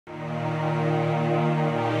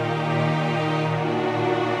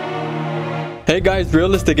Hey guys,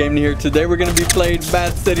 Realistic Gaming here. Today we're gonna be playing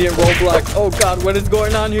Bad City and Roblox. Oh god, what is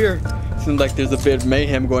going on here? Seems like there's a bit of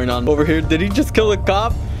mayhem going on over here. Did he just kill a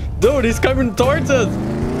cop? Dude, he's coming towards us.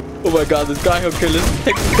 Oh my god, this guy. Okay, let's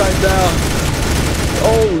take this guy down.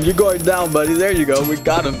 Oh, you're going down, buddy. There you go. We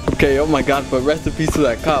got him. Okay, oh my god, but rest in peace to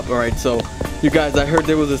that cop. Alright, so you guys, I heard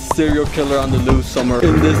there was a serial killer on the loose somewhere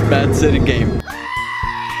in this Bad City game,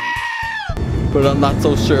 but I'm not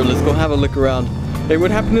so sure. Let's go have a look around. Hey,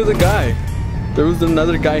 what happened to the guy? There was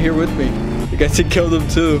another guy here with me. I guess he killed him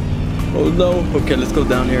too. Oh no. Okay, let's go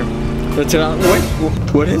down here. Let's head out. Wait,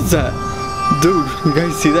 what is that? Dude, you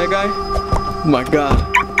guys see that guy? Oh my god.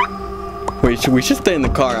 Wait, we should stay in the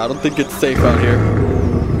car. I don't think it's safe out here.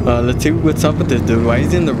 Let's see what's up with this dude. Why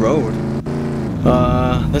is he in the road?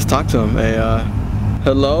 Let's talk to him. Hey,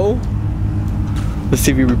 hello? Let's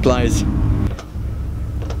see if he replies.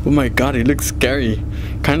 Oh my god, he looks scary.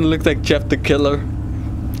 Kind of looks like Jeff the Killer.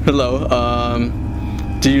 Hello,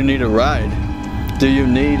 do you need a ride? Do you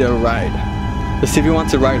need a ride? Let's see if he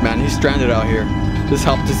wants a ride, man. He's stranded out here. Just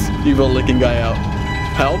help this evil looking guy out.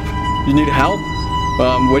 Help? You need help?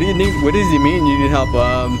 What do you need? What does he mean you need help?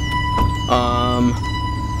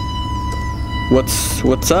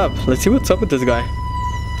 What's up? Let's see what's up with this guy.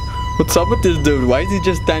 What's up with this dude? Why is he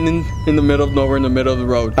just standing in the middle of nowhere in the middle of the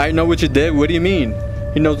road? I know what you did. What do you mean?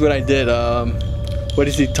 He knows what I did. What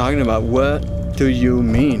is he talking about? What do you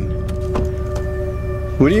mean?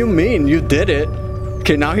 What do you mean? You did it?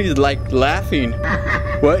 Okay, now he's like laughing.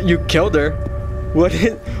 What? You killed her? What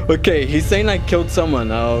is... Okay, he's saying I killed someone.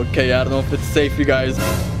 Okay, I don't know if it's safe, you guys.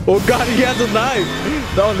 Oh god, he has a knife.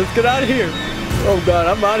 No, let's get out of here. Oh god,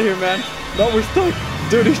 I'm out of here, man. No, we're stuck.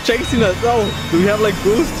 Dude, he's chasing us. Oh, do we have like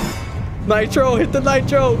boost? Nitro, hit the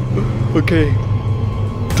nitro. Okay.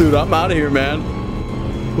 Dude, I'm out of here, man.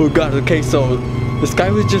 Oh god, okay, so this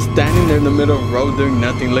guy was just standing there in the middle of the road doing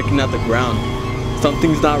nothing, looking at the ground.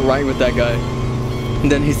 Something's not right with that guy.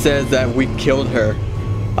 And then he says that we killed her.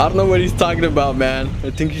 I don't know what he's talking about, man.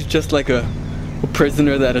 I think he's just like a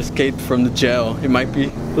prisoner that escaped from the jail. He might be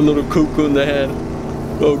a little cuckoo in the head.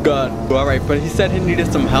 Oh god. Alright, but he said he needed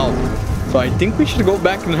some help. So I think we should go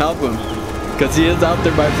back and help him, because he is out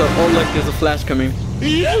there by himself. Oh look, there's a flash coming.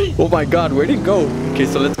 Oh my god, where'd he go? Okay,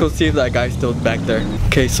 so let's go see if that guy's still back there.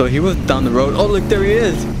 Okay, so he was down the road. Oh look, there he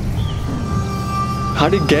is. How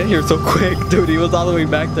did he get here so quick? Dude, he was all the way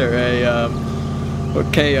back there. Hey,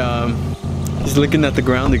 okay, he's looking at the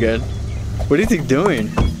ground again. What is he doing?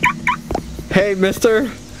 Hey, mister.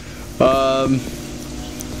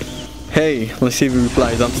 Hey, let's see if he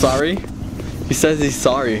replies. I'm sorry. He says he's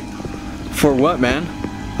sorry. For what, man?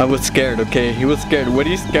 I was scared, okay? He was scared. What are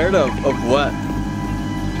you scared of? Of what?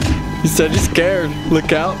 He said he's scared.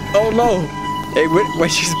 Look out. Oh no. Hey, wait,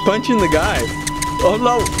 she's punching the guy. Oh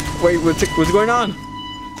no. Wait, what's going on?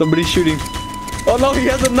 Somebody's shooting. Oh no, he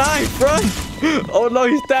has a knife, run. Oh no,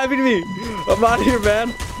 he's stabbing me. I'm out of here,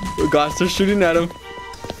 man. Oh gosh, they're shooting at him.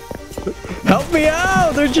 Help me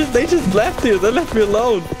out. They just left here. They left me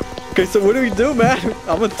alone. Okay, so what do we do, man?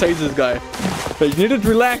 I'm gonna tase this guy. Hey, you need to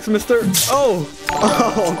relax, mister. Oh.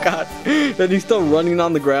 Oh god. And he's still running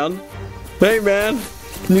on the ground. Hey, man.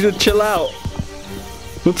 You need to chill out.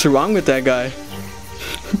 What's wrong with that guy?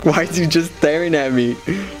 Why is he just staring at me?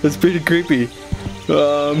 That's pretty creepy.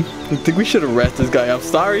 I think we should arrest this guy. I'm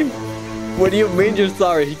sorry. What do you mean you're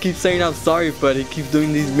sorry? He keeps saying I'm sorry, but he keeps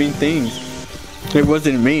doing these mean things. It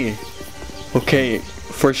wasn't me. Okay,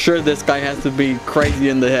 for sure this guy has to be crazy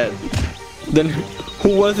in the head. Then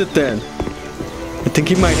who was it then? I think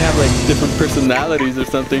he might have like different personalities or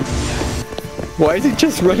something. Why is he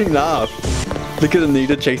just running off? Look at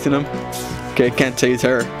Anita chasing him. Okay, I can't chase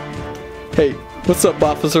her. Hey, what's up,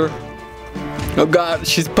 officer? Oh god,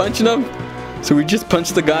 she's punching him. So we just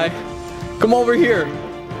punched the guy. Come over here.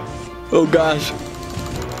 Oh gosh.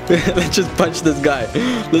 Let's just punch this guy.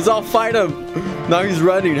 Let's all fight him. Now he's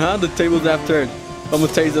running, huh? The tables have turned. I'm gonna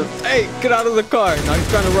tase him. Hey, get out of the car. Now he's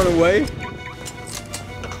trying to run away.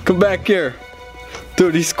 Come back here.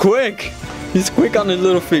 Dude, he's quick. He's quick on his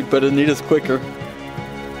little feet, but Anita's quicker.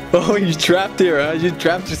 Oh, you trapped here, huh? You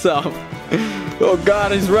trapped yourself. Oh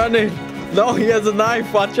god, he's running. No, he has a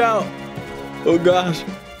knife. Watch out. Oh gosh.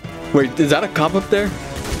 Wait, is that a cop up there?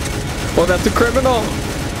 Oh, that's a criminal.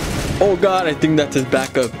 Oh god, I think that's his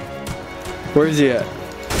backup. Where is he at?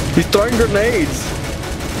 He's throwing grenades.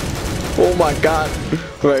 Oh my god.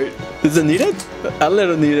 Wait, is Anita? I'll let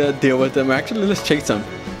Anita deal with him. Actually, let's chase him.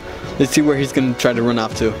 Let's see where he's gonna try to run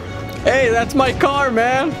off to. Hey, that's my car,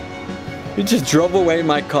 man. He just drove away in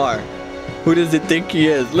my car. Who does he think he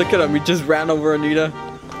is? Look at him. He just ran over Anita.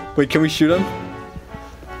 Wait, can we shoot him?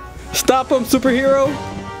 Stop him, superhero.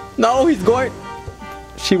 No, he's going.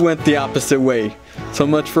 she went the opposite way. So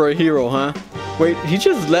much for a hero, huh? Wait, he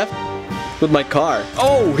just left with my car.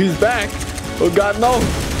 Oh, he's back. Oh God, no.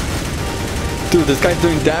 Dude, this guy's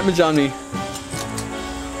doing damage on me.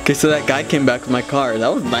 Okay, so that guy came back with my car. That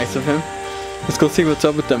was nice of him. Let's go see what's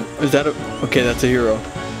up with them. Is that a... Okay, that's a hero.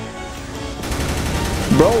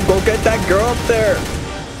 Bro, go get that girl up there.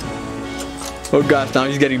 Oh gosh, now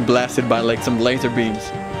he's getting blasted by like some laser beams.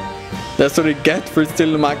 That's what he gets for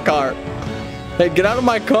stealing my car. Hey, get out of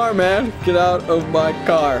my car, man. Get out of my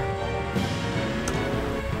car.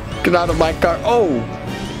 Get out of my car. Oh.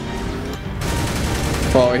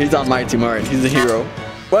 Oh, he's on my team. Alright, he's a hero.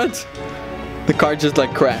 What? The car just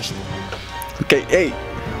like crashed. Okay, hey.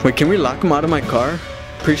 Wait, can we lock him out of my car?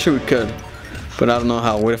 Pretty sure we could. But I don't know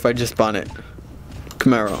how. What if I just spawn it?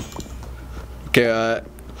 Camaro. Okay,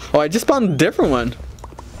 oh, I just spawned a different one.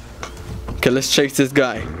 Okay, let's chase this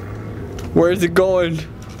guy. Where is he going?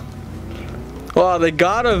 Oh, they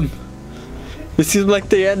got him. It seems like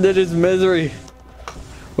they ended his misery.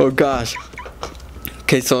 Oh gosh.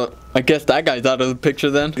 Okay, so I guess that guy's out of the picture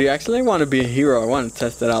then. Do you actually want to be a hero? I want to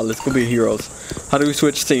test it out. Let's go be heroes. How do we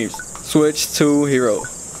switch teams? Switch to hero.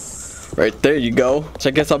 Right, there you go. So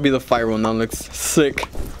I guess I'll be the fire one. That looks sick.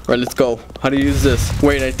 Alright, let's go. How do you use this?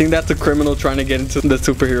 Wait, I think that's a criminal trying to get into the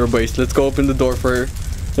superhero base. Let's go open the door for her.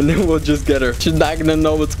 And then we'll just get her. She's not gonna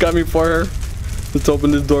know what's coming for her. Let's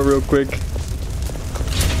open this door real quick.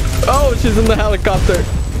 Oh, she's in the helicopter.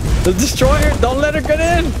 Let's destroy her. Don't let her get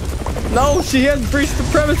in. No, she has breached the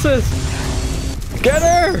premises. Get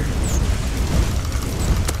her.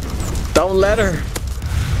 Don't let her.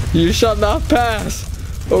 You shall not pass.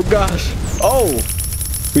 Oh gosh. Oh,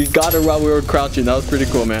 we got her while we were crouching. That was pretty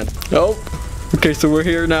cool, man. Nope. Okay, so we're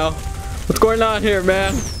here now. What's going on here,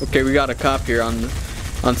 man? Okay, we got a cop here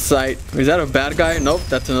on site. Is that a bad guy? Nope,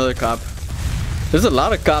 that's another cop. There's a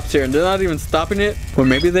lot of cops here and they're not even stopping it. Or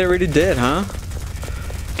maybe they already did, huh?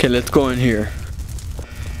 Okay, let's go in here.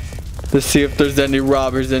 Let's see if there's any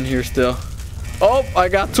robbers in here still. Oh, I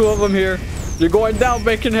got 2 of them here. You're going down,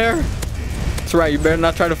 bacon hair. That's right, you better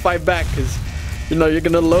not try to fight back because you know you're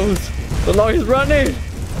gonna lose. Oh no, he's running.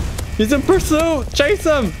 He's in pursuit. Chase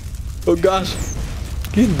him. Oh gosh.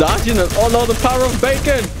 He's dodging us. Oh no, the power of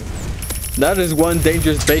bacon. That is one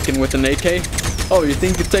dangerous bacon with an AK. Oh, you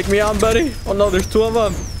think you take me on, buddy? Oh no, there's 2 of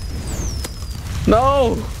them.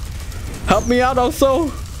 No. Help me out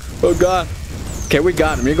also. Oh god. Okay, we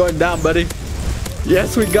got him. You're going down, buddy.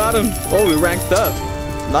 Yes, we got him. Oh, we ranked up.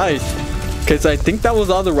 Nice. Okay, so I think that was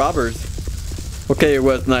all the robbers. Okay, it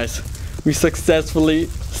was nice. We successfully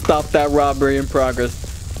stopped that robbery in progress.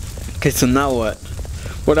 Okay, so now what?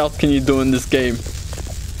 What else can you do in this game?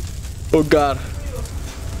 Oh god.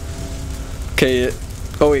 Okay,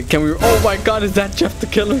 oh wait, can we... Oh my god, is that Jeff the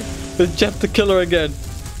Killer? It's Jeff the Killer again.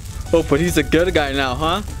 Oh, but he's a good guy now,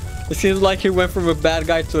 huh? It seems like he went from a bad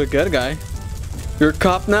guy to a good guy. You're a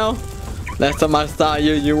cop now? Last time I saw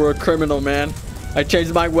you, you were a criminal, man. I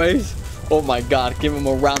changed my ways. Oh my god, give him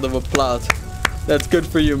a round of applause. That's good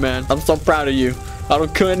for you, man. I'm so proud of you. I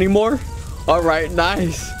don't kill anymore? Alright,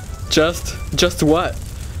 nice. Just what?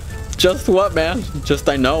 Just what, man? Just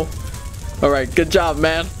I know. Alright, good job,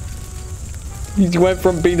 man. He went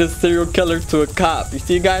from being a serial killer to a cop. You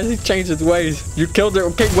see, guys, he changed his ways. You killed her.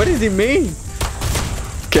 Okay, what does he mean?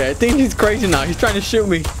 Okay, I think he's crazy now. He's trying to shoot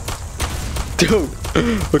me. Dude.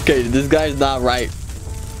 Okay, this guy's not right.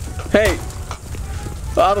 Hey.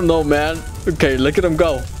 I don't know, man. Okay, look at him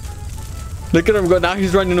go. Look at him go. Now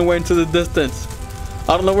he's running away into the distance.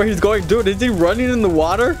 I don't know where he's going. Dude, is he running in the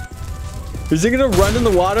water? Is he gonna run in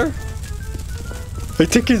the water? I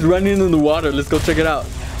think he's running in the water. Let's go check it out.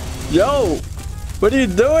 Yo, what are you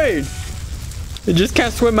doing? You just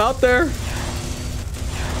can't swim out there?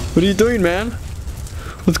 What are you doing, man?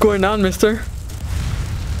 What's going on, mister?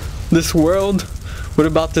 This world? What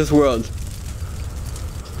about this world?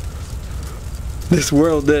 This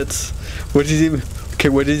world, it's... What is he... Okay,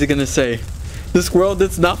 what is he gonna say? This world,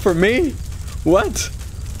 it's not for me? What?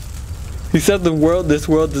 He said this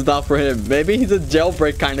world is not for him. Maybe he's a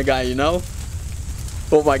jailbreak kind of guy, you know?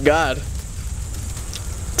 Oh my god.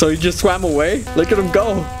 So he just swam away? Look at him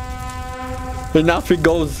go. And now he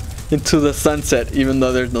goes into the sunset, even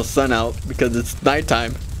though there's no sun out because it's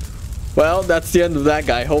nighttime. Well, that's the end of that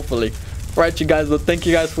guy, hopefully. Alright, you guys, well, thank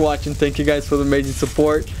you guys for watching. Thank you guys for the amazing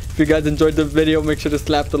support. If you guys enjoyed the video, make sure to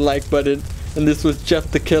slap the like button. And this was Jeff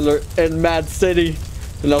the Killer in Mad City.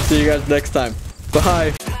 And I'll see you guys next time.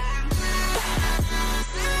 Bye.